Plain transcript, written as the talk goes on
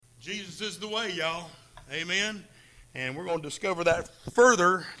Jesus is the way, y'all. Amen. And we're going to discover that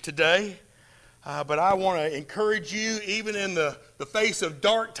further today. But I want to encourage you, even in the face of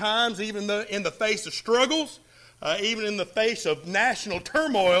dark times, even in the face of struggles, even in the face of national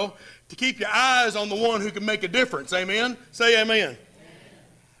turmoil, to keep your eyes on the one who can make a difference. Amen? Say amen. Amen.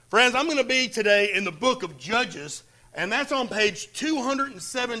 Friends, I'm going to be today in the book of Judges, and that's on page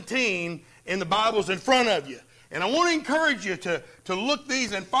 217 in the Bibles in front of you. And I want to encourage you to look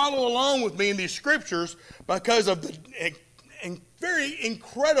these and follow along with me in these scriptures because of the very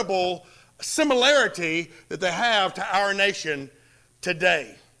incredible similarity that they have to our nation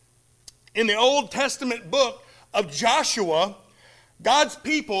today. In the Old Testament book of Joshua, God's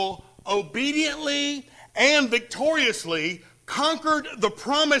people obediently and victoriously conquered the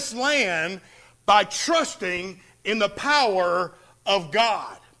promised land by trusting in the power of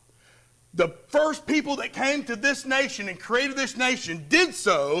God. The first people that came to this nation and created this nation did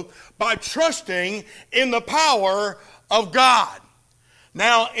so by trusting in the power of God.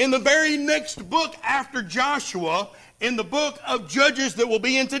 Now, in the very next book after Joshua, in the book of Judges that we'll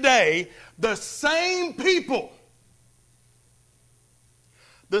be in today, the same people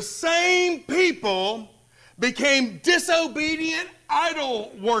became disobedient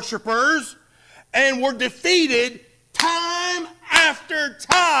idol worshipers and were defeated time after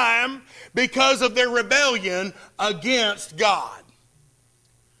time because of their rebellion against God.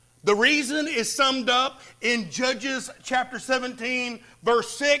 The reason is summed up in Judges chapter 17, verse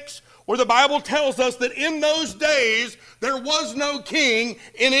 6, where the Bible tells us that in those days there was no king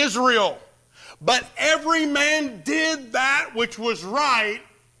in Israel, but every man did that which was right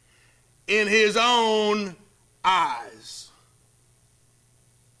in his own eyes.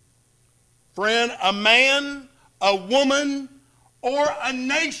 Friend, a man, a woman, or a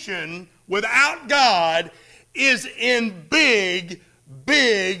nation without God is in big,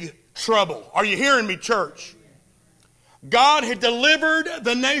 big trouble. Are you hearing me, church? God had delivered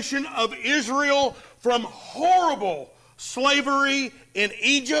the nation of Israel from horrible slavery in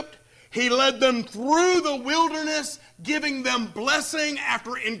Egypt. He led them through the wilderness, giving them blessing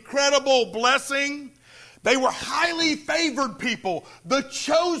after incredible blessing. They were highly favored people, the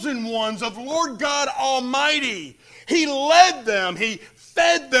chosen ones of Lord God Almighty. He led them, He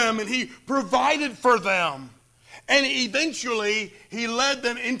fed them, and He provided for them. And eventually, He led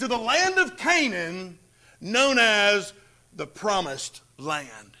them into the land of Canaan, known as the Promised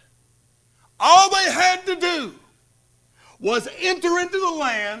Land. All they had to do was enter into the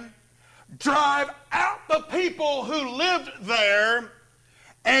land, drive out the people who lived there,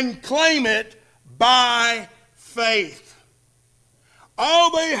 and claim it by faith.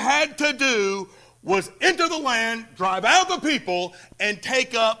 All they had to do was enter the land, drive out the people, and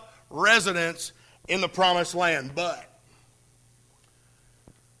take up residence in the promised land. But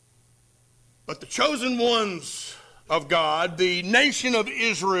the chosen ones of God, the nation of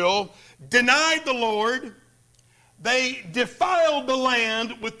Israel, denied the Lord. They defiled the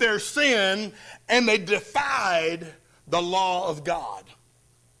land with their sin, and they defied the law of God.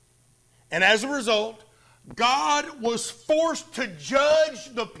 And as a result, God was forced to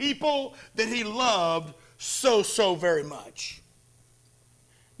judge the people that He loved so very much.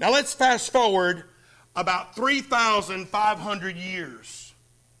 Now let's fast forward about 3,500 years.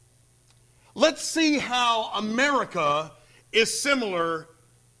 Let's see how America is similar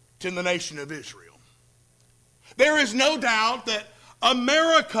to the nation of Israel. There is no doubt that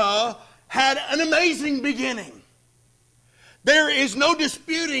America had an amazing beginning. There is no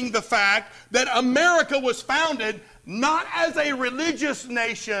disputing the fact that America was founded not as a religious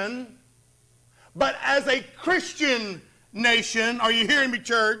nation, but as a Christian nation. Are you hearing me,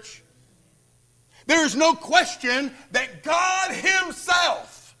 church? There is no question that God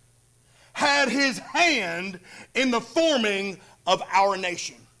Himself had His hand in the forming of our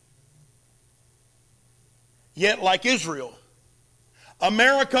nation. Yet, like Israel,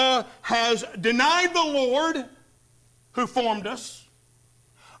 America has denied the Lord who formed us.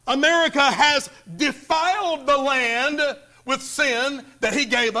 America has defiled the land with sin that He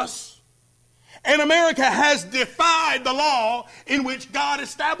gave us. And America has defied the law in which God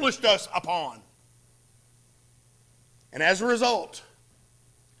established us upon. And as a result,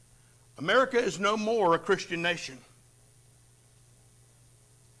 America is no more a Christian nation.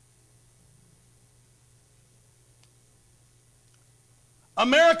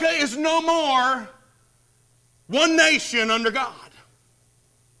 America is no more one nation under God.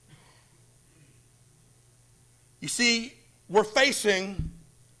 You see, we're facing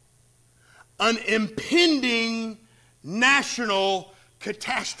an impending national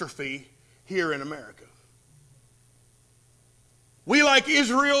catastrophe here in America. We, like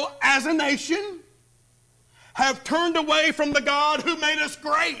Israel as a nation, have turned away from the God who made us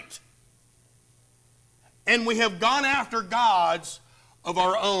great. And we have gone after gods of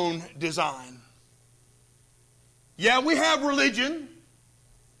our own design. Yeah, we have religion.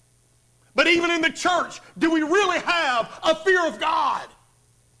 But even in the church, do we really have a fear of God?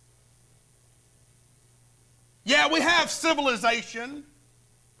 Yeah, we have civilization.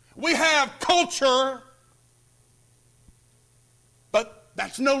 We have culture. But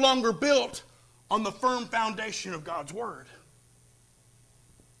that's no longer built on the firm foundation of God's Word.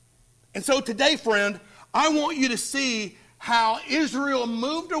 And so today, friend, I want you to see how Israel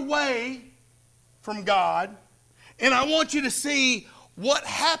moved away from God, and I want you to see what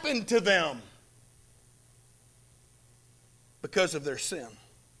happened to them because of their sin.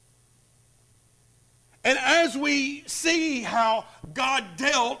 And as we see how God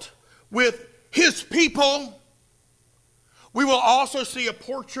dealt with His people, we will also see a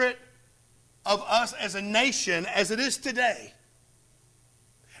portrait of us as a nation as it is today.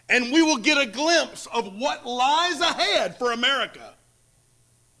 And we will get a glimpse of what lies ahead for America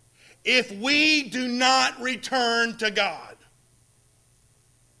if we do not return to God.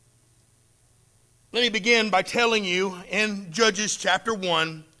 Let me begin by telling you in Judges chapter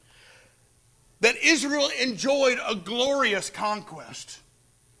 1 that Israel enjoyed a glorious conquest.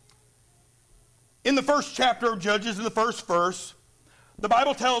 In the first chapter of Judges, in the first verse, the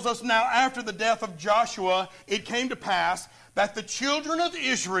Bible tells us, now after the death of Joshua, it came to pass that the children of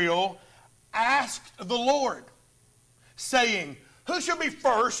Israel asked the Lord, saying, who shall be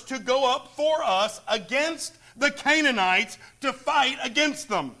first to go up for us against the Canaanites to fight against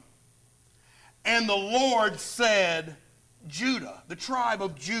them? And the Lord said, Judah, the tribe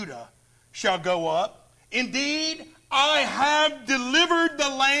of Judah, shall go up. Indeed, I have delivered the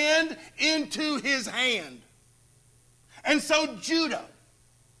land into his hand. And so Judah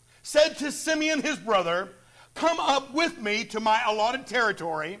said to Simeon his brother, come up with me to my allotted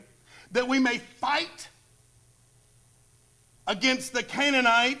territory, that we may fight against the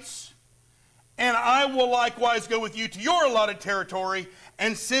Canaanites, and I will likewise go with you to your allotted territory.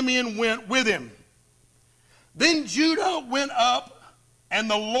 And Simeon went with him. Then Judah went up, and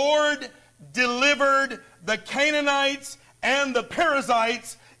the Lord delivered the Canaanites and the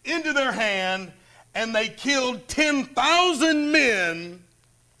Perizzites into their hand, and they killed 10,000 men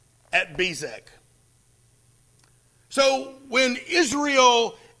at Bezek. So when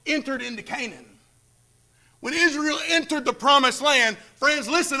Israel entered into Canaan, when Israel entered the promised land, friends,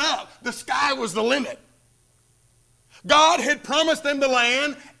 listen up. The sky was the limit. God had promised them the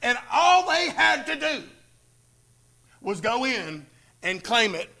land, and all they had to do was go in and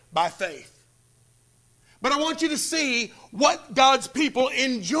claim it by faith. But I want you to see what God's people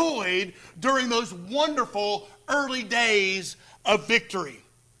enjoyed during those wonderful early days of victory.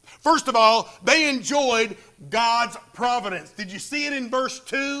 First of all, they enjoyed God's providence. Did you see it in verse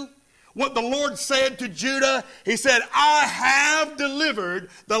 2? What the Lord said to Judah, He said, I have delivered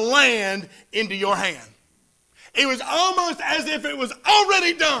the land into your hand. It was almost as if it was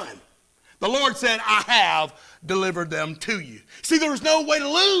already done. The Lord said, I have delivered them to you. See, there was no way to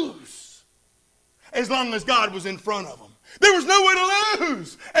lose as long as God was in front of them. There was no way to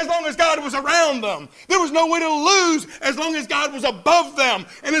lose as long as God was around them. There was no way to lose as long as God was above them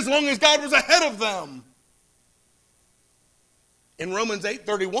and as long as God was ahead of them. In Romans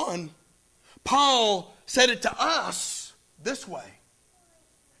 8:31, Paul said it to us this way.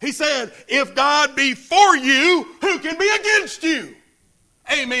 He said, if God be for you, who can be against you?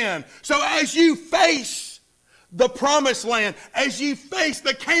 Amen. So as you face the promised land, as you face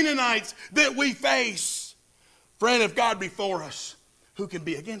the Canaanites that we face, friend, if God be for us, who can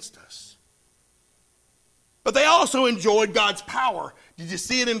be against us? But they also enjoyed God's power. Did you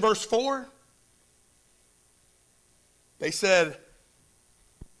see it in verse 4? They said,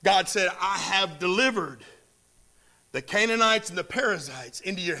 God said, I have delivered the Canaanites and the Perizzites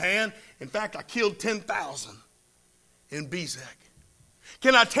into your hand. In fact, I killed 10,000 in Bezek.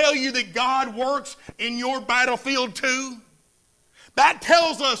 Can I tell you that God works in your battlefield too? That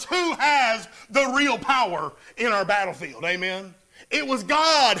tells us who has the real power in our battlefield. Amen? It was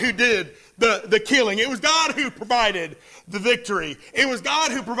God who did the killing. It was God who provided the victory. It was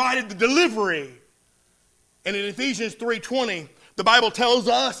God who provided the delivery. And in Ephesians 3:20, the Bible tells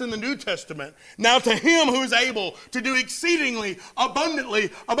us in the New Testament, now to him who is able to do exceedingly abundantly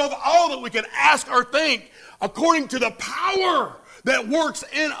above all that we can ask or think, according to the power that works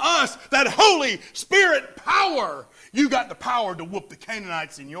in us, that Holy Spirit power. You got the power to whoop the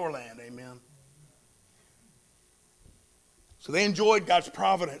Canaanites in your land. Amen. So they enjoyed God's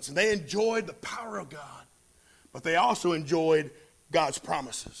providence and they enjoyed the power of God. But they also enjoyed God's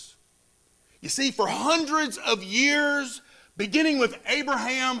promises. You see, for hundreds of years, beginning with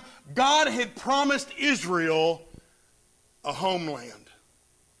Abraham, God had promised Israel a homeland.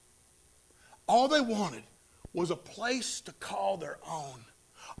 All they wanted was a place to call their own,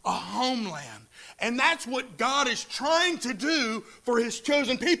 a homeland. And that's what God is trying to do for his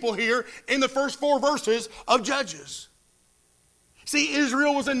chosen people here in the first 4 verses of Judges. See,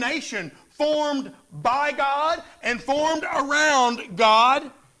 Israel was a nation formed by God and formed around God.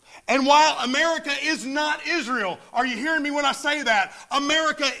 And while America is not Israel, are you hearing me when I say that?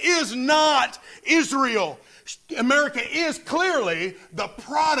 America is not Israel. America is clearly the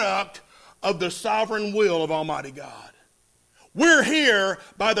product of the sovereign will of Almighty God. We're here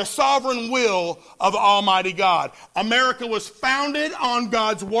by the sovereign will of Almighty God. America was founded on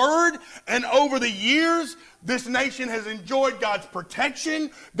God's word, and over the years, this nation has enjoyed God's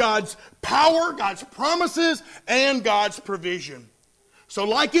protection, God's power, God's promises, and God's provision. So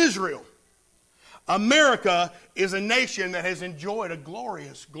like Israel, America is a nation that has enjoyed a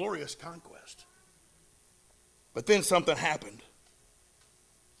glorious, glorious conquest. But then something happened.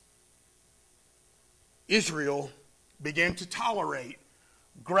 Israel began to tolerate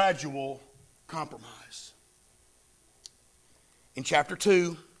gradual compromise. In chapter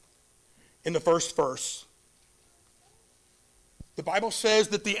 2, in the first verse, the Bible says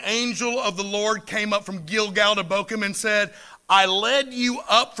that the angel of the Lord came up from Gilgal to Bochum and said, I led you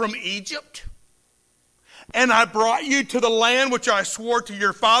up from Egypt, and I brought you to the land which I swore to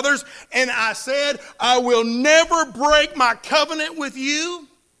your fathers, and I said, I will never break my covenant with you,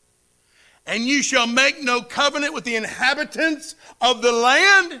 and you shall make no covenant with the inhabitants of the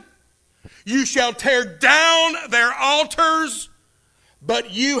land. You shall tear down their altars,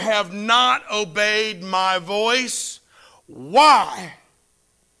 but you have not obeyed my voice. Why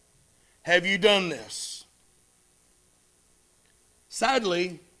have you done this?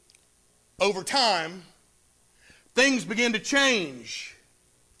 Sadly, over time, things began to change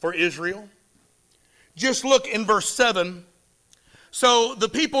for Israel. Just look in verse 7. So the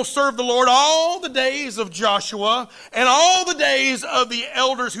people served the Lord all the days of Joshua and all the days of the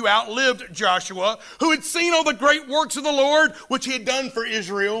elders who outlived Joshua, who had seen all the great works of the Lord which he had done for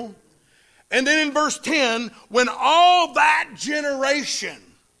Israel. And then in verse 10, when all that generation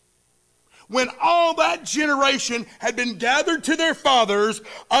had been gathered to their fathers,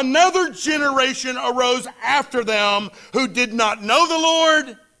 another generation arose after them who did not know the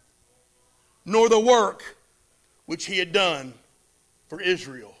Lord, nor the work which he had done for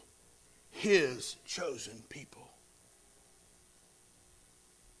Israel, his chosen people.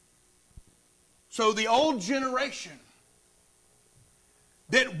 So the old generation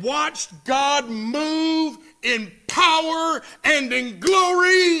that watched God move in power and in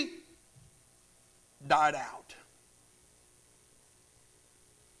glory died out.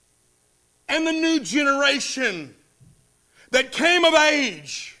 And the new generation that came of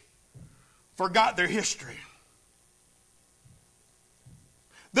age forgot their history.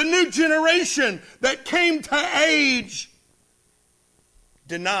 The new generation that came to age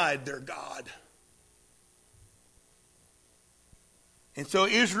denied their God. And so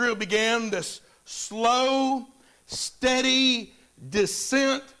Israel began this slow, steady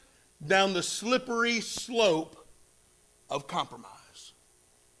descent down the slippery slope of compromise.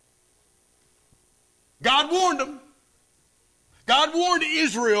 God warned them. God warned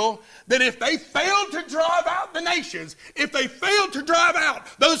Israel that if they failed to drive out the nations, if they failed to drive out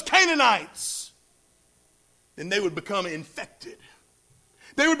those Canaanites, then they would become infected.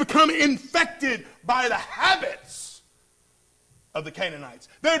 They would become infected by the habits of the Canaanites.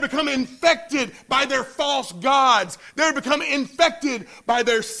 They would become infected by their false gods. They would become infected by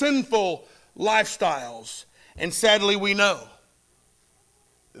their sinful lifestyles. And sadly, we know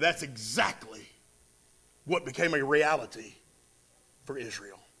that's exactly what became a reality for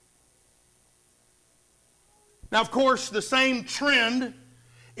Israel. Now, of course, the same trend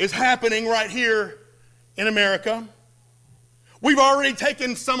is happening right here in America. We've already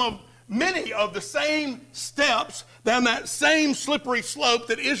taken many of the same steps down that same slippery slope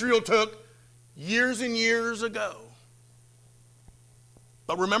that Israel took years and years ago.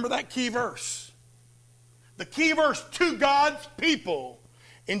 But remember that key verse. The key verse to God's people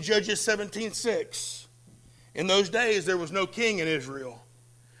in Judges 17:6. In those days there was no king in Israel,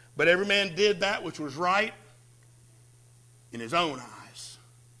 but every man did that which was right in his own eyes.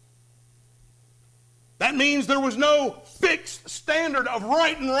 That means there was no fixed standard of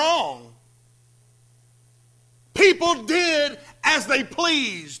right and wrong. People did as they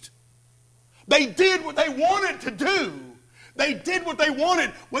pleased. They did what they wanted to do. They did what they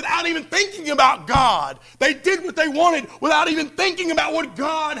wanted without even thinking about God. They did what they wanted without even thinking about what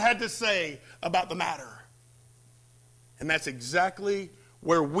God had to say about the matter. And that's exactly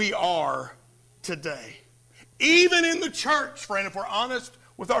where we are today. Even in the church, friend, if we're honest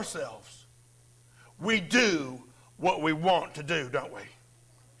with ourselves, we do what we want to do, don't we?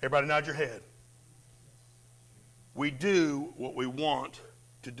 Everybody nod your head. We do what we want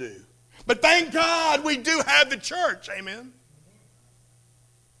to do. But thank God we do have the church, amen?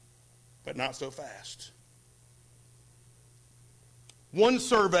 But not so fast. One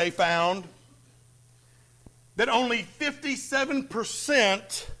survey found that only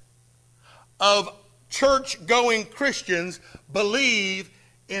 57% of church-going Christians believe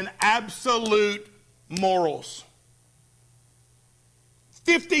in absolute morals.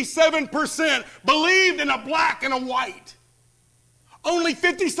 57% believed in a black and a white. Only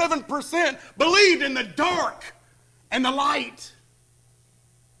 57% believed in the dark and the light.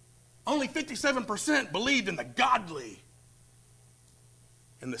 Only 57% believed in the godly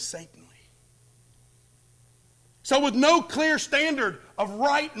and the saintly. So with no clear standard of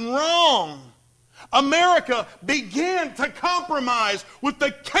right and wrong, America began to compromise with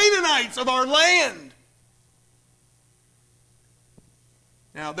the Canaanites of our land.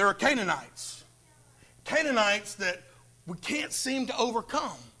 Now, there are Canaanites that we can't seem to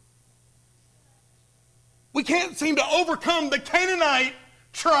overcome. We can't seem to overcome the Canaanite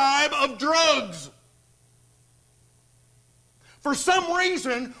tribe of drugs. For some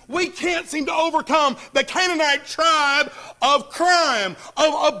reason, we can't seem to overcome the Canaanite tribe of crime,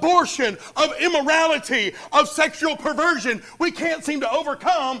 of abortion, of immorality, of sexual perversion. We can't seem to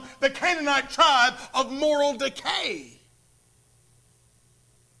overcome the Canaanite tribe of moral decay.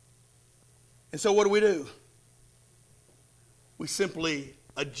 And so what do? We simply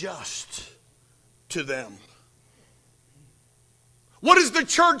adjust to them. What does the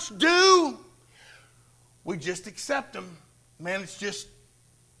church do? We just accept them. Man, it's just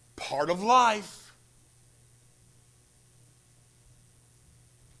part of life.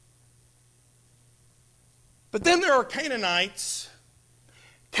 But then there are Canaanites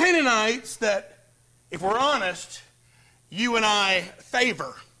that, if we're honest, you and I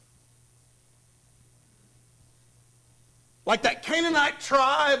favor. Like that Canaanite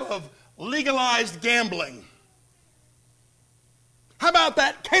tribe of legalized gambling. How about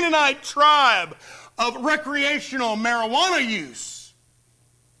that Canaanite tribe of recreational marijuana use?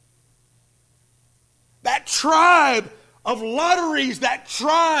 That tribe of lotteries, that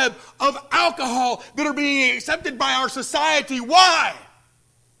tribe of alcohol that are being accepted by our society. Why?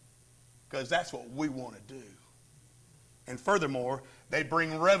 Because that's what we want to do. And furthermore, they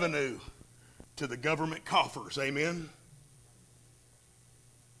bring revenue to the government coffers. Amen?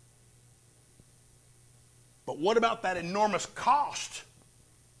 But what about that enormous cost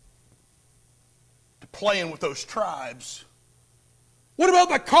to playing with those tribes? What about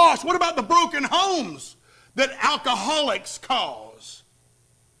the cost? What about the broken homes that alcoholics cause?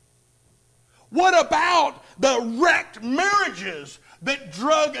 What about the wrecked marriages that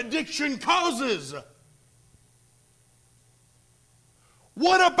drug addiction causes?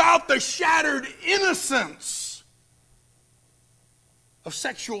 What about the shattered innocence of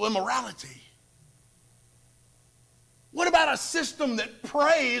sexual immorality? What about a system that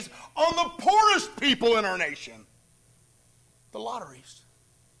preys on the poorest people in our nation? The lotteries.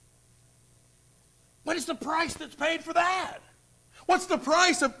 What is the price that's paid for that? What's the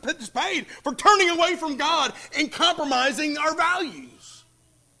price that's paid for turning away from God and compromising our values?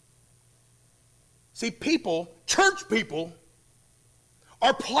 See, church people,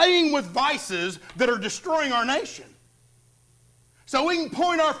 are playing with vices that are destroying our nation. So we can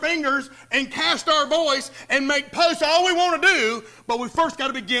point our fingers and cast our voice and make posts all we want to do, but we first got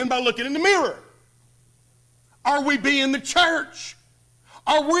to begin by looking in the mirror. Are we being the church?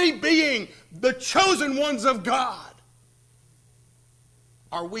 Are we being the chosen ones of God?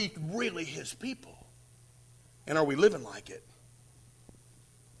 Are we really His people? And are we living like it?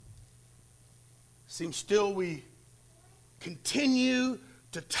 Seems still we continue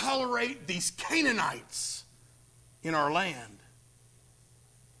to tolerate these Canaanites in our land.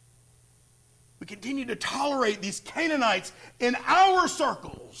 We continue to tolerate these Canaanites in our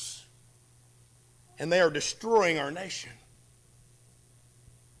circles, and they are destroying our nation.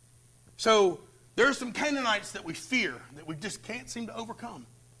 So there are some Canaanites that we fear, that we just can't seem to overcome.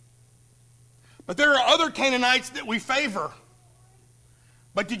 But there are other Canaanites that we favor.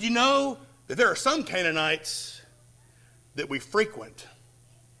 But did you know that there are some Canaanites that we frequent?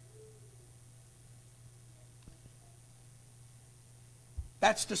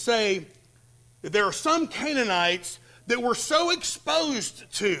 That's to say, that there are some Canaanites that we're so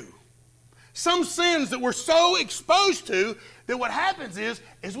exposed to. Some sins that we're so exposed to that what happens is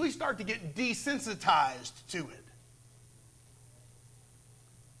we start to get desensitized to it.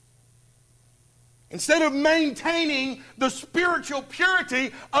 Instead of maintaining the spiritual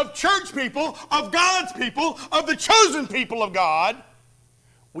purity of church people, of God's people, of the chosen people of God,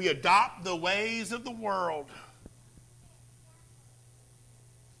 we adopt the ways of the world.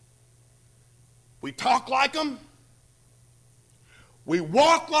 We talk like them. We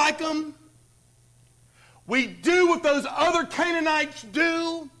walk like them. We do what those other Canaanites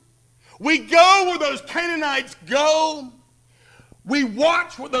do. We go where those Canaanites go. We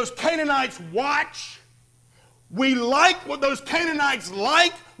watch what those Canaanites watch. We like what those Canaanites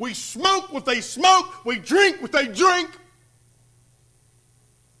like. We smoke what they smoke. We drink what they drink.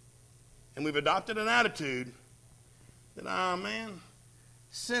 And we've adopted an attitude that, man,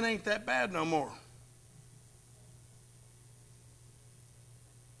 sin ain't that bad no more.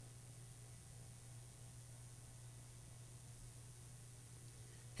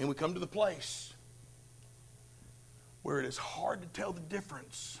 And we come to the place where it is hard to tell the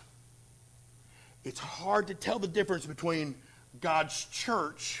difference. It's hard to tell the difference between God's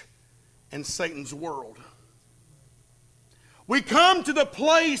church and Satan's world. We come to the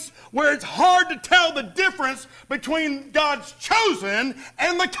place where it's hard to tell the difference between God's chosen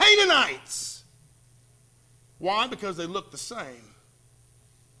and the Canaanites. Why? Because they look the same.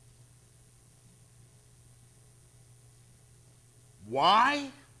 Why?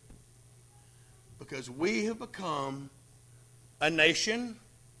 Because we have become a nation,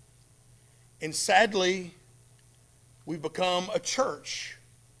 and sadly, we've become a church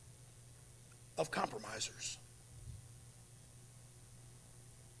of compromisers.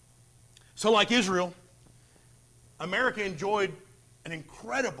 So like Israel, America enjoyed an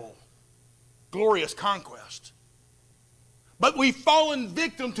incredible, glorious conquest. But we've fallen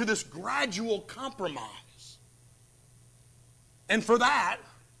victim to this gradual compromise. And for that,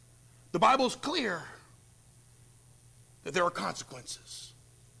 the Bible's clear that there are consequences.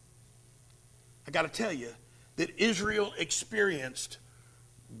 I got to tell you that Israel experienced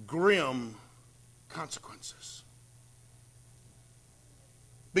grim consequences.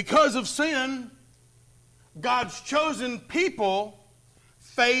 Because of sin, God's chosen people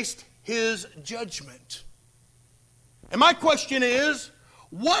faced his judgment. And my question is,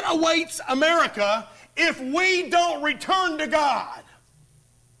 what awaits America if we don't return to God?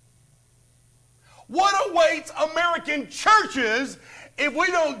 What awaits American churches if we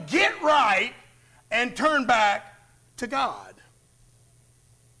don't get right and turn back to God?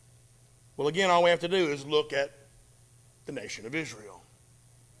 Well, again, all we have to do is look at the nation of Israel.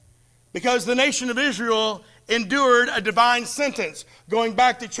 Because the nation of Israel endured a divine sentence. Going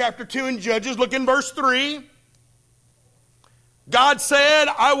back to chapter 2 in Judges, look in verse 3. God said,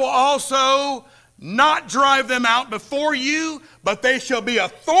 I will also not drive them out before you, but they shall be a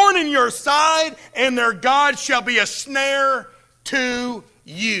thorn in your side, and their God shall be a snare to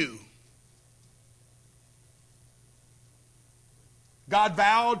you. God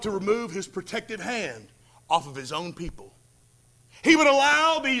vowed to remove his protective hand off of his own people. He would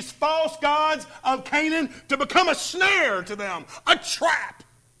allow these false gods of Canaan to become a snare to them, a trap.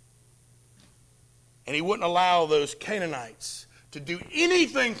 And he wouldn't allow those Canaanites to do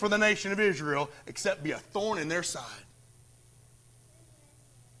anything for the nation of Israel except be a thorn in their side.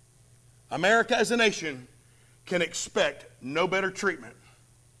 America as a nation can expect no better treatment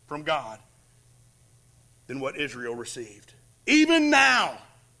from God than what Israel received. Even now,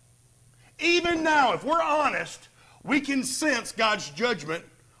 if we're honest, we can sense God's judgment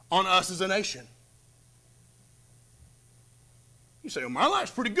on us as a nation. You say, well, my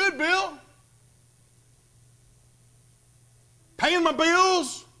life's pretty good, Bill. Paying my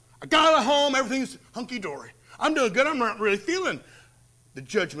bills, I got a home, everything's hunky-dory. I'm doing good, I'm not really feeling the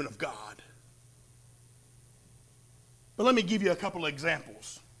judgment of God. But let me give you a couple of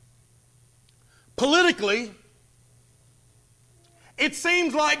examples. Politically, it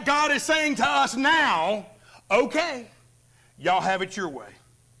seems like God is saying to us now, okay, y'all have it your way.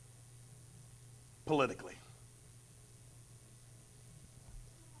 Politically.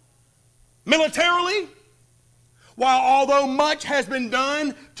 Militarily, while although much has been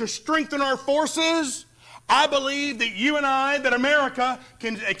done to strengthen our forces, I believe that you and I, that America,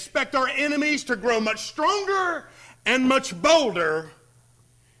 can expect our enemies to grow much stronger and much bolder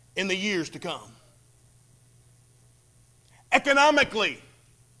in the years to come. Economically,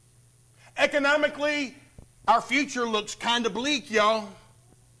 our future looks kind of bleak, y'all.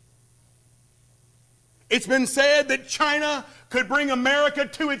 It's been said that China could bring America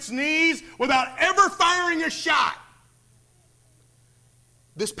to its knees without ever firing a shot.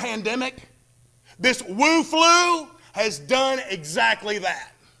 this pandemic, this Wu flu has done exactly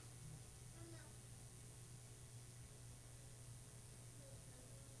that.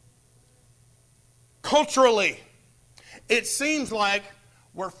 Culturally, it seems like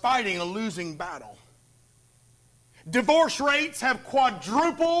we're fighting a losing battle. Divorce rates have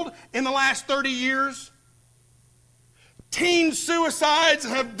quadrupled in the last 30 years. Teen suicides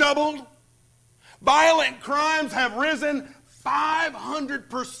have doubled. Violent crimes have risen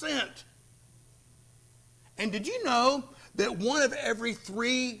 500%. And did you know that 1 of every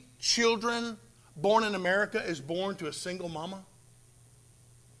 3 children born in America is born to a single mama?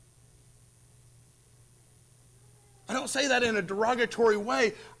 I don't say that in a derogatory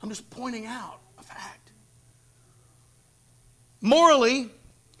way. I'm just pointing out a fact. Morally,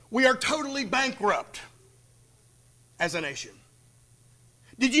 we are totally bankrupt as a nation.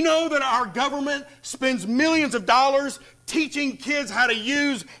 Did you know that our government spends millions of dollars teaching kids how to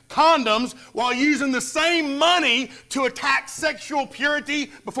use condoms while using the same money to attack sexual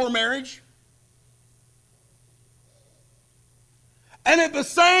purity before marriage? And at the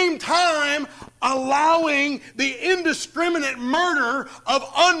same time, allowing the indiscriminate murder of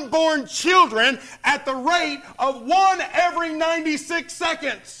unborn children at the rate of 1 every 96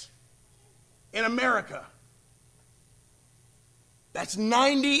 seconds in America. That's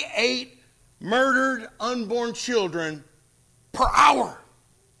 98 murdered unborn children per hour.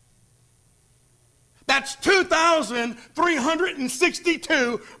 That's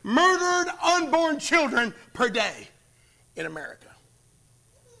 2,362 murdered unborn children per day in America.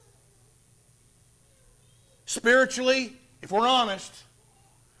 Spiritually, if we're honest,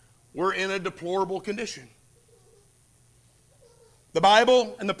 we're in a deplorable condition. The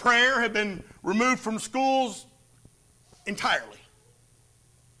Bible and the prayer have been removed from schools entirely.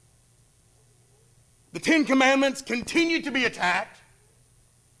 The 10 Commandments continue to be attacked,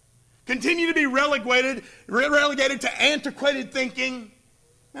 continue to be relegated to antiquated thinking.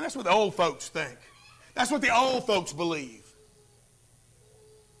 And that's what the old folks think. That's what the old folks believe.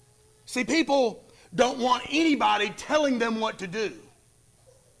 See, people don't want anybody telling them what to do.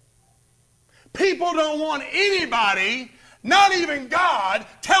 People don't want anybody, not even God,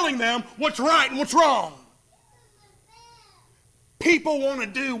 telling them what's right and what's wrong. People want to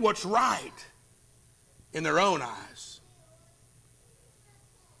do what's right in their own eyes.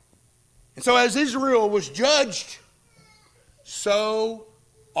 And so as Israel was judged, so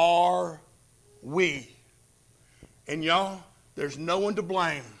are we. And y'all, there's no one to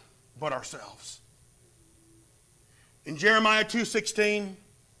blame but ourselves. In Jeremiah 2:16,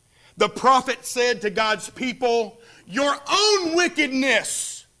 the prophet said to God's people, your own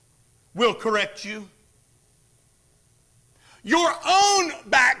wickedness will correct you. Your own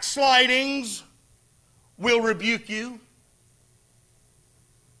backslidings will rebuke you.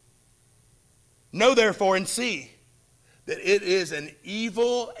 Know therefore and see that it is an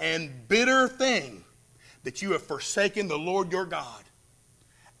evil and bitter thing that you have forsaken the Lord your God.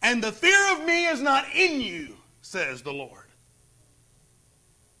 And the fear of me is not in you, says the Lord.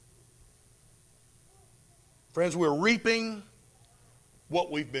 Friends, we're reaping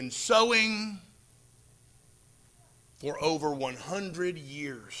what we've been sowing for over 100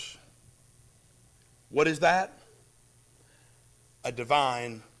 years. What is that? A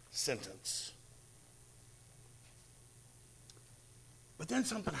divine sentence. But then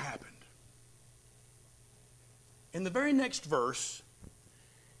something happened. In the very next verse,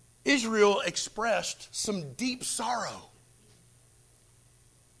 Israel expressed some deep sorrow.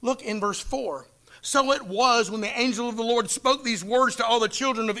 Look in verse 4. So it was when the angel of the Lord spoke these words to all the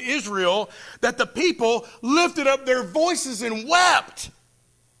children of Israel that the people lifted up their voices and wept.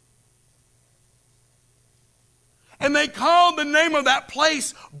 And they called the name of that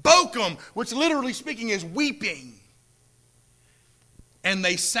place Bochum, which literally speaking is weeping. And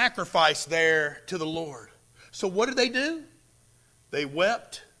they sacrificed there to the Lord. So what did they do? They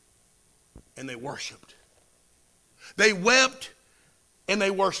wept and they worshiped. They wept and they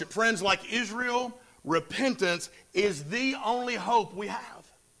worshiped. Friends, like Israel, repentance is the only hope we have.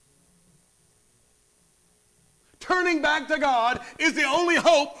 Turning back to God is the only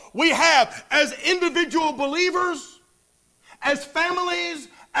hope we have as individual believers, as families,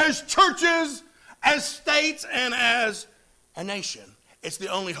 as churches, as states, and as a nation. It's the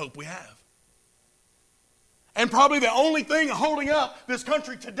only hope we have. And probably the only thing holding up this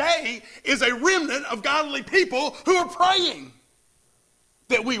country today is a remnant of godly people who are praying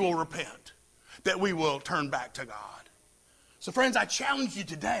that we will repent, that we will turn back to God. So friends, I challenge you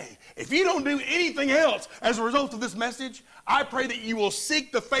today, if you don't do anything else as a result of this message, I pray that you will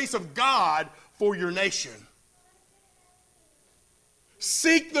seek the face of God for your nation.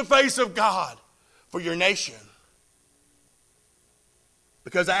 Seek the face of God for your nation.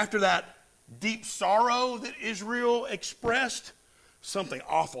 Because after that deep sorrow that Israel expressed, something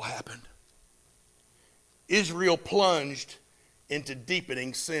awful happened. Israel plunged into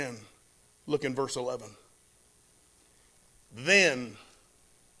deepening sin. Look in verse 11. Then,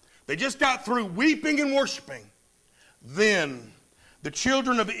 they just got through weeping and worshiping. Then the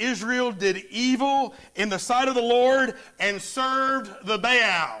children of Israel did evil in the sight of the Lord and served the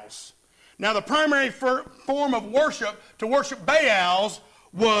Baals. Now the primary form of worship, to worship Baals,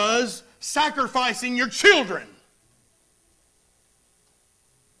 was sacrificing your children.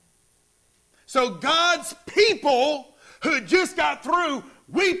 So God's people, who had just got through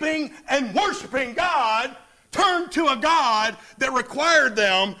weeping and worshiping God, turned to a God that required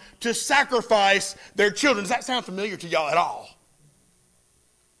them to sacrifice their children. Does that sound familiar to y'all at all?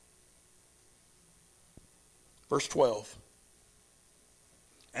 Verse 12.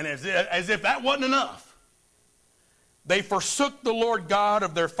 And as if that wasn't enough, they forsook the Lord God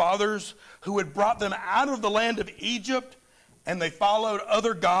of their fathers, who had brought them out of the land of Egypt, and they followed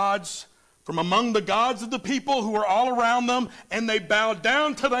other gods from among the gods of the people who were all around them, and they bowed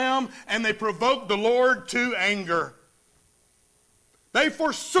down to them, and they provoked the Lord to anger. They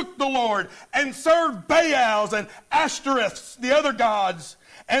forsook the Lord and served Baals and Ashtoreths, the other gods,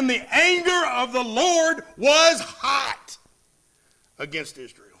 and the anger of the Lord was hot against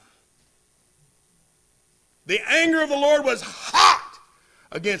Israel. The anger of the Lord was hot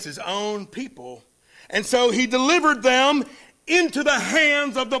against his own people. And so he delivered them into the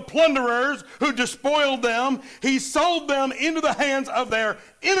hands of the plunderers who despoiled them. He sold them into the hands of their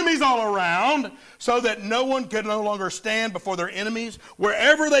enemies all around, so that no one could no longer stand before their enemies.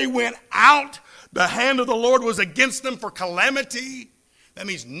 Wherever they went out, the hand of the Lord was against them for calamity. That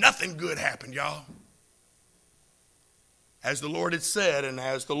means nothing good happened, y'all. As the Lord had said and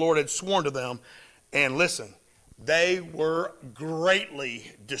as the Lord had sworn to them. And listen, they were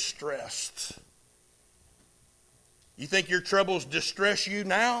greatly distressed. You think your troubles distress you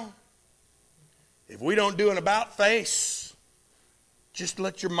now? If we don't do an about face, just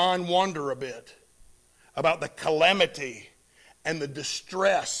let your mind wander a bit about the calamity and the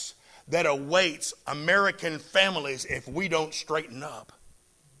distress that awaits American families if we don't straighten up.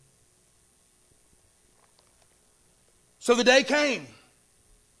 So the day came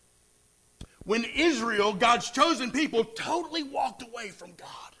when Israel, God's chosen people, totally walked away from God.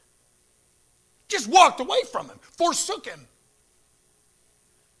 Just walked away from him, forsook him.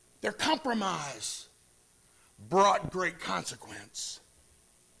 Their compromise brought great consequence.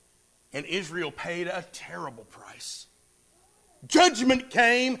 And Israel paid a terrible price. Judgment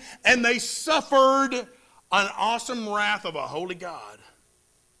came, and they suffered an awesome wrath of a holy God.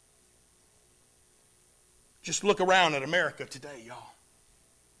 Just look around at America today, y'all.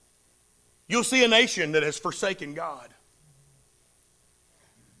 You'll see a nation that has forsaken God.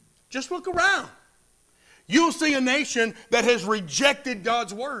 Just look around. You'll see a nation that has rejected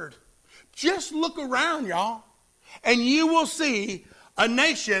God's word. Just look around, y'all, and you will see a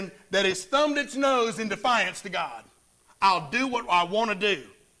nation that has thumbed its nose in defiance to God. I'll do what I want to do.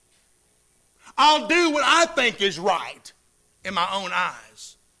 I'll do what I think is right in my own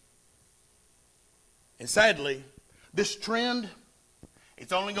eyes. And sadly, this trend,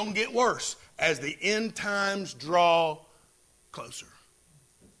 it's only going to get worse as the end times draw closer.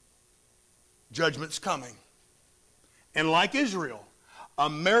 Judgment's coming. And like Israel,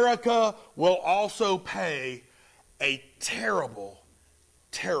 America will also pay a terrible,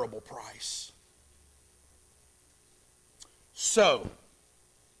 terrible price. So,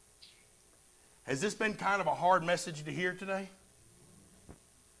 has this been kind of a hard message to hear today?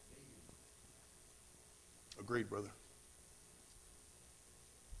 Agreed, brother.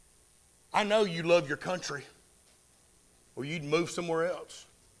 I know you love your country, or you'd move somewhere else.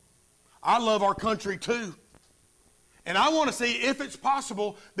 I love our country too. And I want to see if it's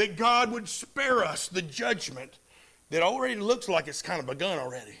possible that God would spare us the judgment that already looks like it's kind of begun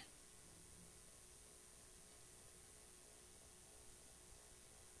already.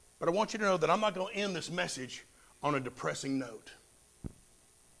 But I want you to know that I'm not going to end this message on a depressing note.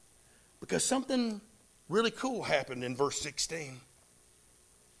 Because something really cool happened in verse 16.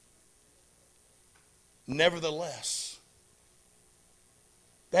 Nevertheless,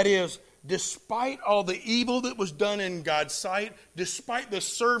 that is, despite all the evil that was done in God's sight, despite the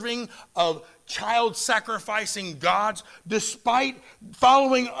serving of child sacrificing gods, despite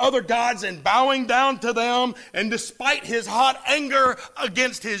following other gods and bowing down to them, and despite his hot anger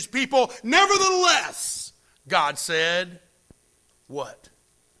against his people, nevertheless, God said, what?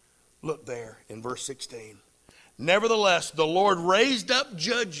 Look there in verse 16. Nevertheless, the Lord raised up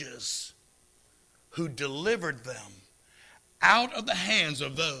judges who delivered them out of the hands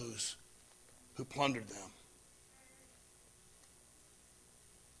of those who plundered them.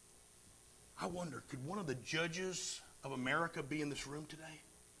 I wonder, could one of the judges of America be in this room today?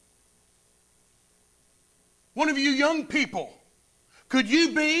 One of you young people, could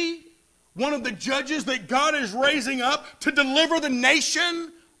you be one of the judges that God is raising up to deliver the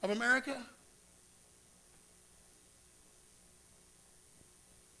nation of America?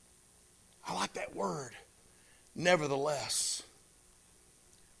 I like that word, nevertheless,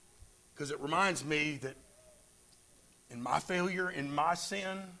 because it reminds me that in my failure, in my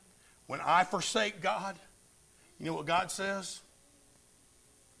sin, when I forsake God, you know what God says?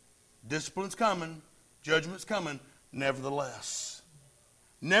 Discipline's coming, judgment's coming, nevertheless.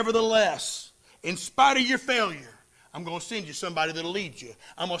 Nevertheless, in spite of your failure, I'm going to send you somebody that'll lead you.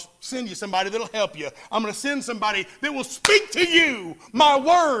 I'm going to send you somebody that'll help you. I'm going to send somebody that will speak to you my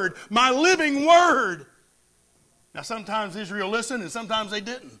word, my living word. Now, sometimes Israel listened and sometimes they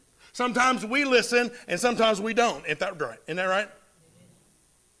didn't. Sometimes we listen and sometimes we don't. Isn't that right? Isn't that right?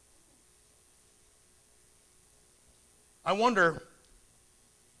 I wonder,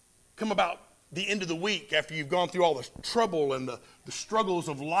 come about the end of the week after you've gone through all the trouble and the struggles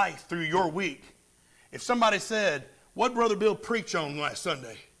of life through your week, if somebody said, "What Brother Bill preach on last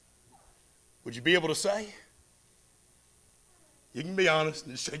Sunday?" would you be able to say? You can be honest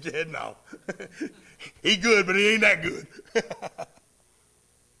and just shake your head no. He good, but he ain't that good.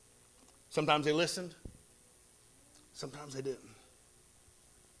 Sometimes they listened. Sometimes they didn't.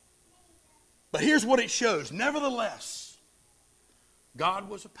 But here's what it shows. Nevertheless, God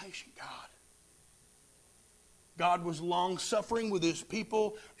was a patient God. God was long-suffering with his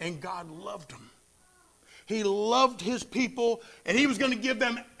people, and God loved them. He loved his people, and he was going to give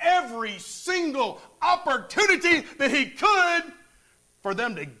them every single opportunity that he could for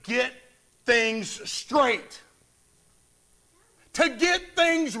them to get things straight, to get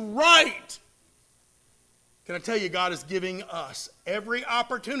things right. Can I tell you, God is giving us every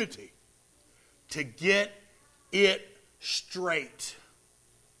opportunity to get it straight.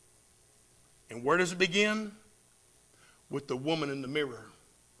 And where does it begin? With the woman in the mirror,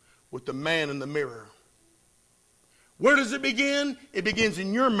 with the man in the mirror. Where does it begin? It begins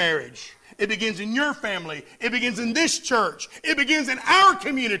in your marriage. It begins in your family. It begins in this church. It begins in our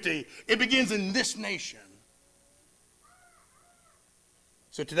community. It begins in this nation.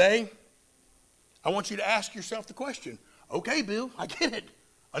 So today, I want you to ask yourself the question, okay, Bill, I get it.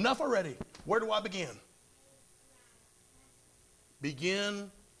 Enough already. Where do I begin?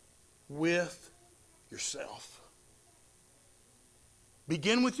 Begin with yourself.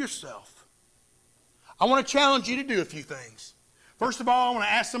 Begin with yourself. I want to challenge you to do a few things. First of all, I want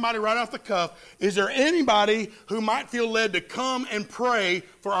to ask somebody right off the cuff, is there anybody who might feel led to come and pray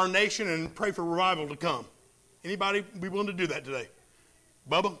for our nation and pray for revival to come? Anybody be willing to do that today?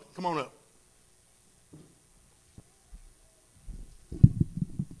 Bubba, come on up.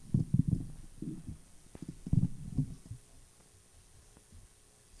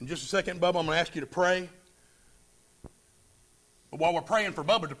 In just a second, Bubba, I'm going to ask you to pray. But while we're praying for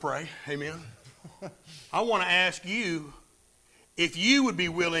Bubba to pray, amen, I want to ask you if you would be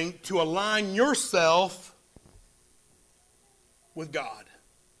willing to align yourself with God.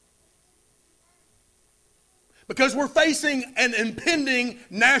 Because we're facing an impending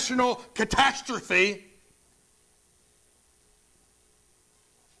national catastrophe.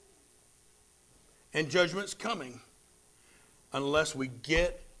 And judgment's coming unless we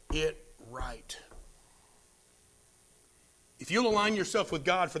get it right. If you'll align yourself with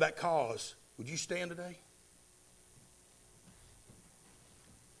God for that cause, would you stand today?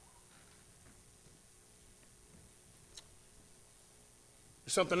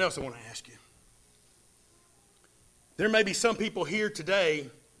 There's something else I want to ask you. There may be some people here today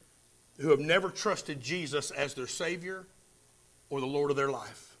who have never trusted Jesus as their Savior or the Lord of their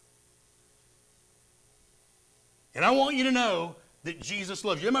life. And I want you to know that Jesus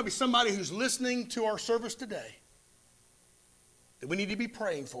loves you. There might be somebody who's listening to our service today that we need to be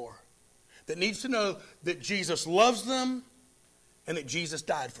praying for, that needs to know that Jesus loves them and that Jesus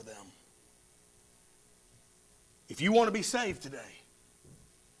died for them. If you want to be saved today,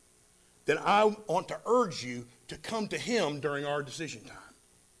 then I want to urge you to come to him during our decision time.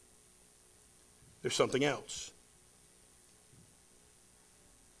 There's something else.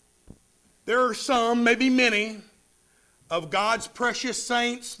 There are some, maybe many, of God's precious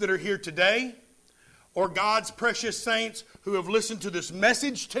saints that are here today, or God's precious saints who have listened to this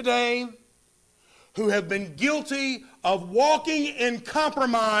message today, who have been guilty of walking in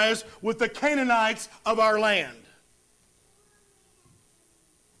compromise with the Canaanites of our land.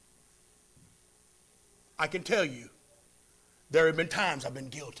 I can tell you, there have been times I've been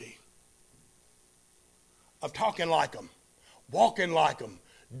guilty of talking like them, walking like them,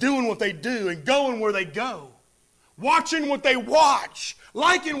 doing what they do and going where they go, watching what they watch,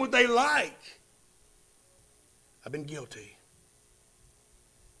 liking what they like. I've been guilty.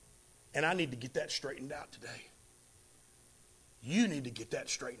 And I need to get that straightened out today. You need to get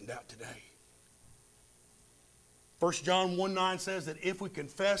that straightened out today. 1 John 1:9 says that if we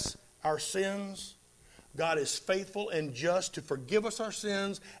confess our sins, God is faithful and just to forgive us our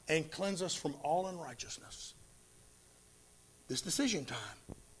sins and cleanse us from all unrighteousness. This decision time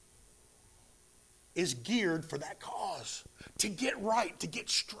is geared for that cause, to get right, to get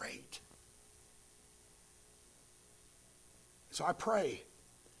straight. So I pray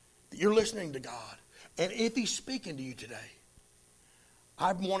that you're listening to God. And if He's speaking to you today,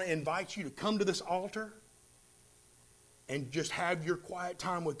 I want to invite you to come to this altar and just have your quiet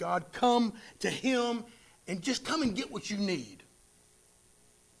time with God. Come to Him and just come and get what you need.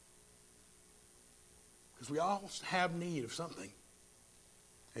 Because we all have need of something.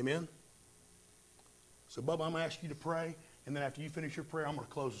 Amen? So, Bubba, I'm going to ask you to pray. And then after you finish your prayer, I'm going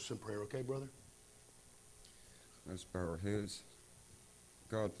to close us in prayer. Okay, brother? Let's bow our heads.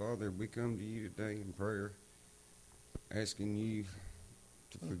 God, Father, we come to you today in prayer, asking you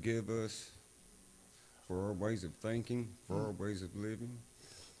to forgive us for our ways of thinking, for our ways of living.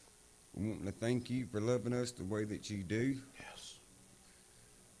 We want to thank you for loving us the way that you do. Yes.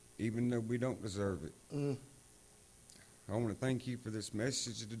 Even though we don't deserve it. I want to thank you for this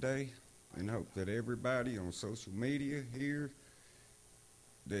message today and hope that everybody on social media here,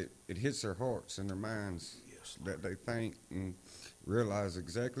 that it hits their hearts and their minds, Yes, that they think and realize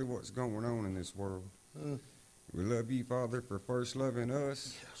exactly what's going on in this world. We love you, Father, for first loving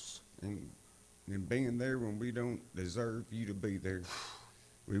us. Yes. And being there when we don't deserve you to be there.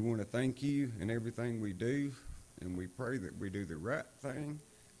 We want to thank you in everything we do, and we pray that we do the right thing,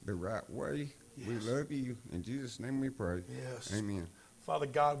 the right way. Yes. We love you. In Jesus' name we pray. Yes. Amen. Father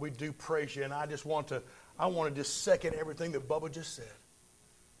God, we do praise you, and I want to just second everything that Bubba just said.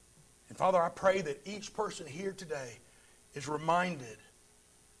 And Father, I pray that each person here today is reminded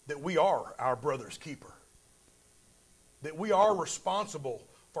that we are our brother's keeper. That we are responsible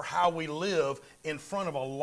for how we live in front of a